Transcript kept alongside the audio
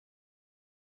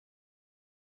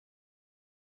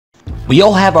We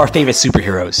all have our favorite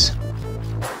superheroes,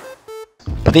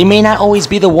 but they may not always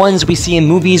be the ones we see in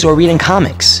movies or read in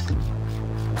comics.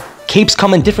 Capes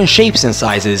come in different shapes and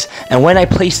sizes, and when I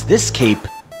placed this cape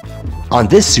on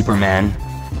this Superman,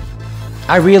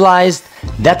 I realized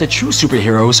that the true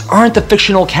superheroes aren't the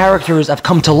fictional characters I've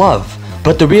come to love,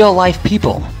 but the real-life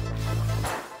people.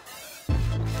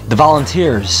 The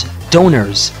volunteers,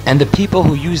 donors, and the people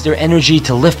who use their energy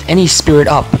to lift any spirit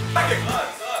up.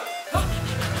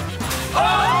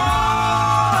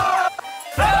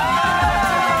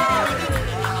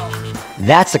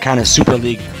 That's the kind of Super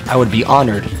League I would be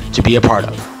honored to be a part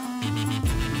of.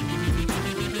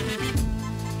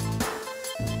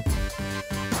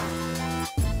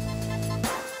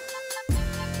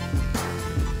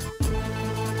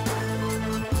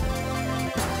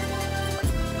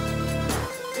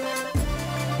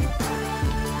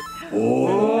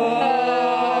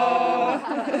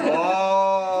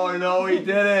 Oh, no, he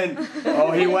didn't.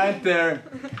 Oh, he went there.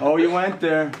 Oh, he went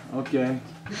there. Okay.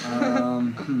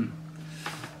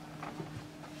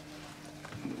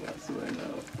 What do I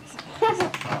know?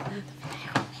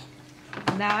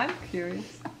 Now I'm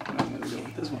curious. I'm gonna go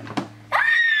with this one.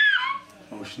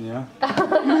 Oh, yeah.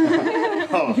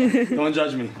 Oh, don't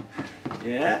judge me.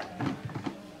 Yeah.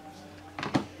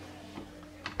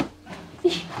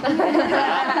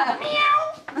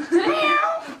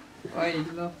 Oi,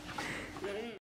 de novo.